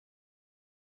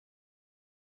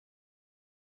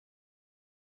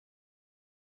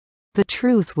The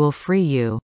truth will free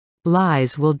you.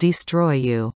 Lies will destroy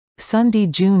you. Sunday,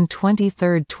 June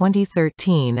 23,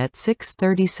 2013 at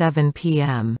 6:37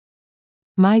 p.m.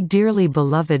 My dearly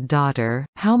beloved daughter,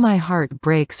 how my heart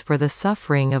breaks for the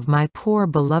suffering of my poor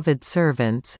beloved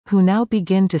servants, who now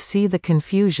begin to see the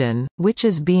confusion, which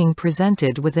is being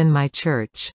presented within my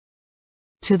church.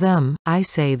 To them, I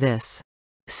say this.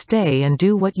 Stay and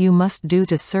do what you must do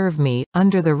to serve me,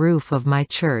 under the roof of my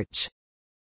church.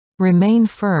 Remain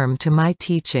firm to my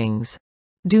teachings.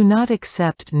 Do not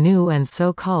accept new and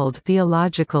so-called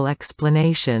theological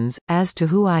explanations, as to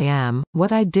who I am,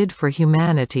 what I did for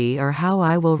humanity or how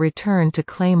I will return to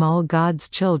claim all God's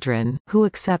children, who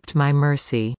accept my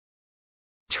mercy.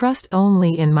 Trust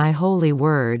only in my holy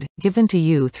word, given to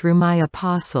you through my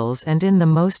apostles and in the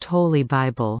most holy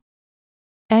Bible.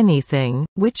 Anything,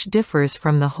 which differs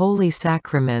from the holy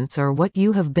sacraments or what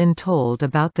you have been told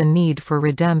about the need for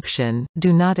redemption,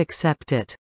 do not accept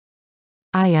it.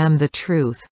 I am the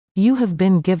truth. You have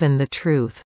been given the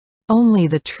truth. Only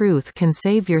the truth can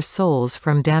save your souls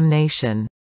from damnation.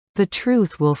 The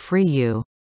truth will free you.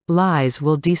 Lies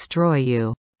will destroy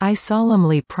you. I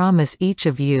solemnly promise each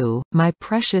of you, my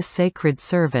precious sacred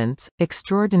servants,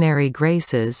 extraordinary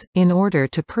graces, in order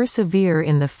to persevere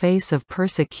in the face of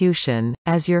persecution,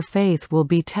 as your faith will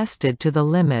be tested to the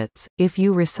limits, if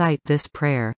you recite this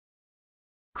prayer.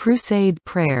 Crusade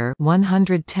Prayer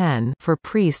 110 for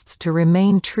priests to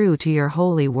remain true to your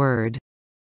holy word.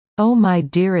 O my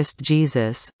dearest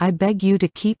Jesus, I beg you to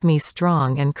keep me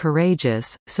strong and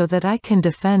courageous, so that I can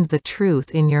defend the truth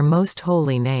in your most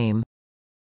holy name.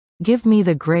 Give me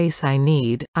the grace I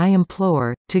need, I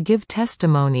implore, to give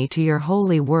testimony to your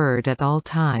holy word at all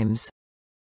times.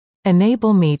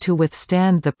 Enable me to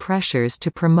withstand the pressures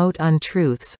to promote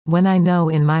untruths, when I know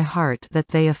in my heart that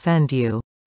they offend you.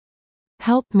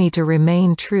 Help me to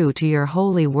remain true to your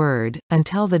holy word,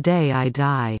 until the day I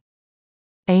die.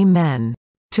 Amen.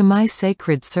 To my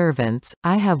sacred servants,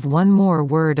 I have one more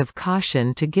word of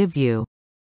caution to give you.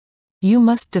 You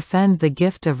must defend the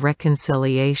gift of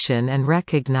reconciliation and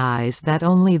recognize that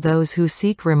only those who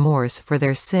seek remorse for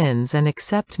their sins and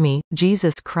accept me,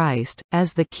 Jesus Christ,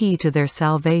 as the key to their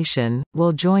salvation,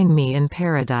 will join me in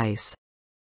paradise.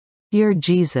 Your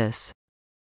Jesus.